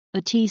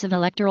A tease of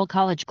electoral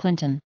college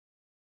Clinton.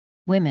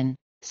 Women,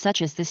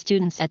 such as the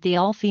students at the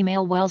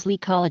all-female Wellesley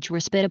College, were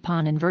spit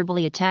upon and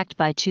verbally attacked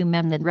by two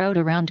men that rode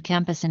around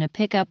campus in a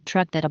pickup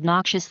truck that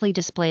obnoxiously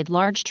displayed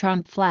large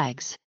Trump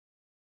flags.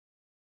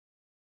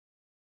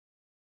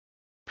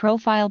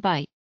 Profile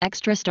by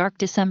ExtraStark,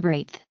 December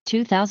 8,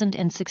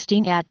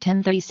 2016 at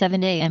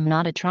 10:37 a.m.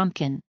 Not a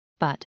Trumpkin,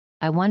 but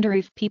I wonder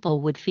if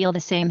people would feel the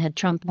same had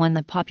Trump won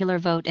the popular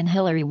vote and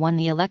Hilary won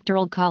the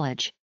electoral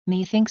college.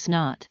 Me thinks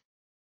not.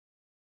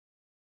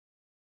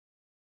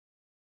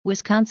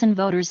 Wisconsin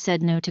voters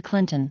said no to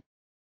Clinton.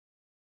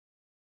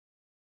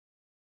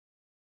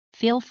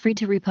 Feel free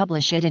to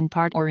republish it in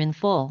part or in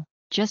full,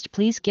 just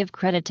please give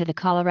credit to the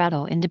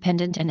Colorado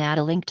Independent and add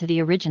a link to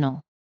the original.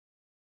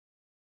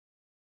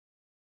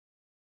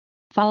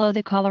 Follow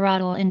the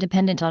Colorado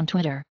Independent on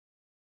Twitter.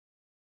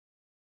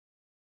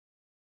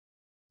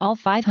 All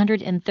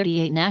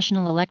 538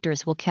 national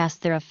electors will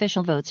cast their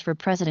official votes for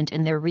president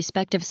in their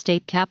respective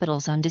state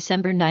capitals on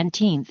December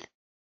 19.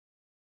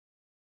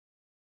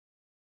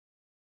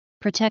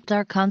 Protect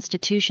our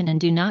Constitution and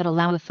do not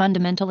allow a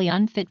fundamentally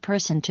unfit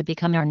person to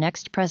become our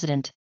next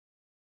president.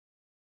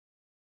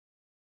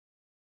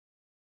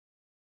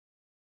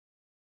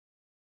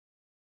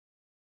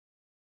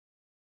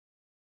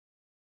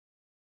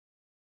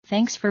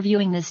 Thanks for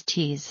viewing this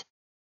tease.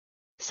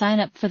 Sign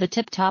up for the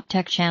Tip Top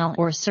Tech channel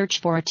or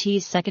search for a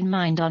Tease Second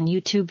Mind on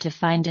YouTube to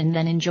find and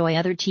then enjoy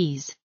other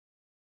tease.